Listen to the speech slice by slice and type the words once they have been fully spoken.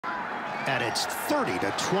And it's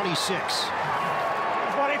 30-26.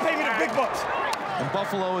 Why they pay me the big bucks? And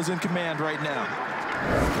Buffalo is in command right now.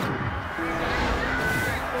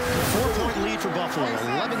 4-point lead for Buffalo,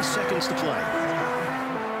 11 seconds to play.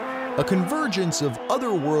 A convergence of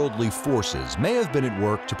otherworldly forces may have been at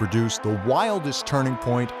work to produce the wildest turning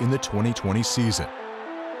point in the 2020 season.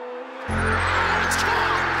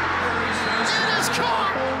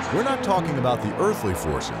 We're not talking about the earthly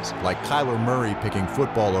forces, like Kyler Murray picking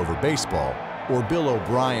football over baseball, or Bill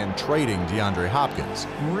O'Brien trading Deandre Hopkins.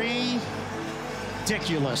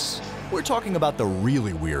 Ridiculous. We're talking about the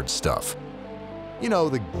really weird stuff. You know,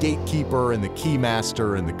 the gatekeeper and the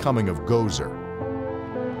keymaster and the coming of Gozer.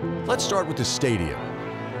 Let's start with the stadium,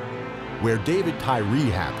 where David Tyree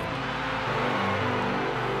happened,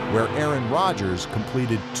 where Aaron Rodgers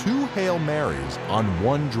completed 2 Hail Marys on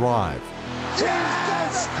 1 drive.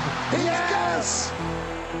 Yes! Yes!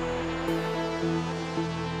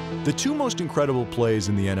 The 2 most incredible plays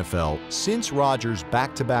in the NFL since Rodgers'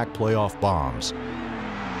 back-to-back playoff bombs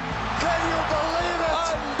Can you believe it?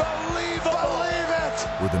 Unbelievable! Believe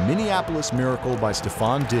it! were the Minneapolis Miracle by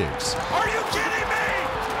Stephon Diggs. Are you kidding me?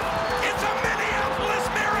 It's a Minneapolis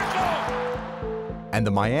miracle! And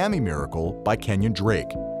the Miami Miracle by Kenyon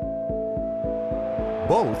Drake.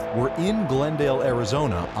 Both were in Glendale,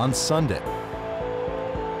 Arizona on Sunday,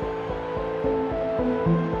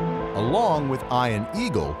 along with Ian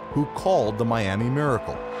Eagle, who called the Miami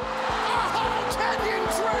Miracle. Oh, Kenyon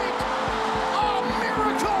Drake! A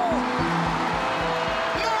miracle!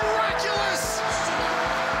 Miraculous!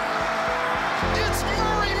 It's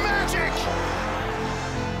Murray magic!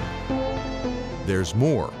 There's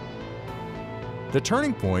more. The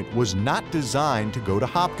turning point was not designed to go to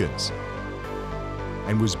Hopkins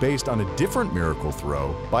and was based on a different miracle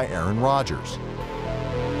throw by Aaron Rodgers.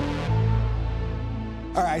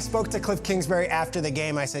 All right, I spoke to Cliff Kingsbury after the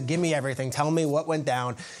game. I said, give me everything. Tell me what went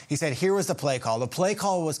down. He said, here was the play call. The play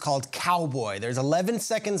call was called Cowboy. There's 11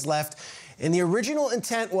 seconds left. And the original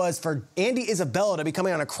intent was for Andy Isabella to be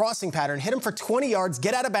coming on a crossing pattern, hit him for 20 yards,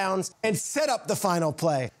 get out of bounds, and set up the final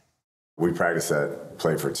play. We practiced that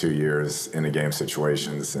play for 2 years in the game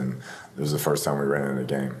situations, and it was the first time we ran in the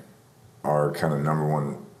game. Our kind of number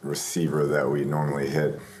one receiver that we normally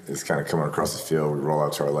hit is kind of coming across the field. We roll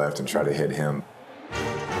out to our left and try to hit him.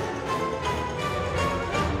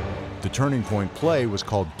 The turning point play was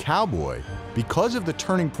called Cowboy because of the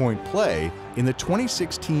turning point play in the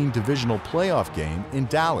 2016 divisional playoff game in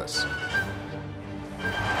Dallas.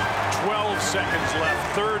 12 seconds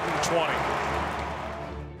left, 3rd and 20.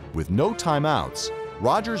 With no timeouts,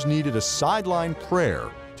 Rodgers needed a sideline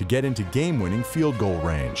prayer to get into game-winning field goal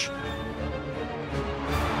range.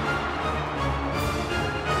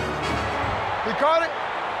 He caught it!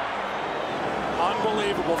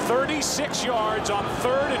 Unbelievable. 36 yards on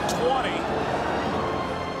 3rd and 20.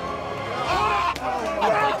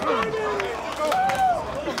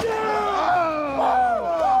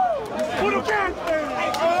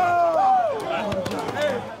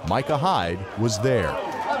 Micah Hyde was there.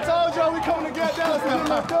 I told y'all we coming to get Dallas.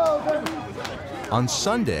 On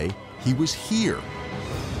Sunday, he was here,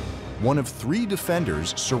 one of 3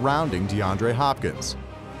 defenders surrounding DeAndre Hopkins.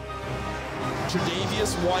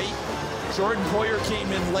 Tre'Davious White, Jordan Poyer came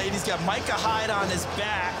in late. He's got Micah Hyde on his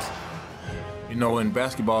back. You know, in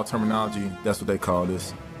basketball terminology, that's what they call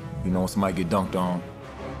this. You know, somebody get dunked on.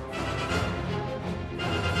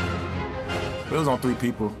 It was on 3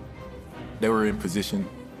 people. They were in position.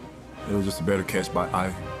 It was just a better catch by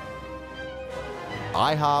I.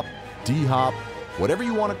 I-hop, D-hop, whatever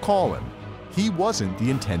you want to call him, he wasn't the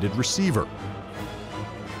intended receiver.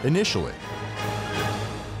 Initially.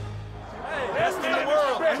 Best in the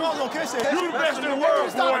world. You the best in the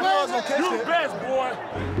world, boy. You the best, boy.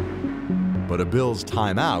 But a Bills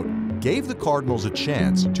timeout gave the Cardinals a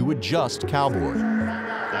chance to adjust Cowboy.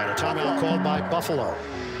 And a timeout called by Buffalo.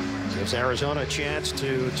 Gives Arizona a chance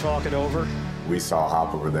to talk it over. We saw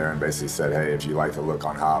Hop over there and basically said, hey, if you like the look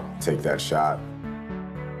on Hop, take that shot.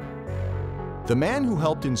 The man who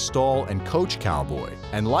helped install and coach Cowboy,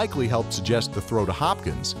 and likely helped suggest the throw to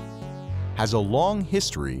Hopkins, has a long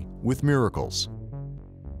history with miracles.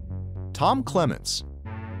 Tom Clements,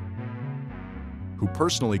 who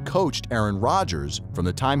personally coached Aaron Rodgers from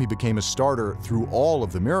the time he became a starter through all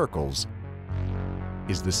of the miracles,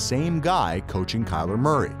 is the same guy coaching Kyler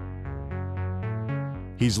Murray.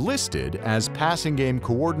 He's listed as passing game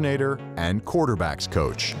coordinator and quarterbacks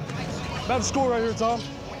coach. About to score right here, Tom.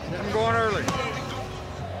 I'm going early.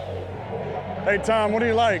 Hey, Tom, what do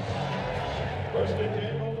you like?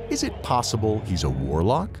 Is it possible he's a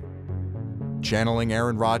warlock? channeling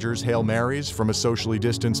Aaron Rodgers' Hail Marys from a socially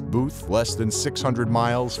distanced booth less than 600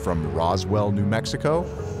 miles from Roswell, New Mexico?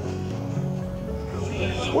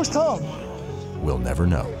 Where's Tom? We'll never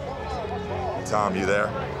know. Tom, you there?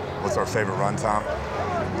 What's our favorite run, Tom?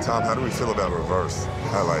 Tom, how do we feel about reverse?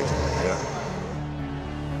 I like it, yeah.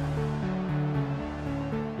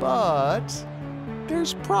 But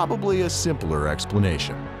there's probably a simpler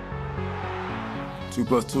explanation. 2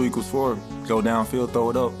 + 2 = 4. Go downfield,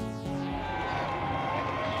 throw it up.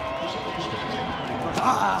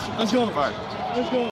 Let's go. Let's go.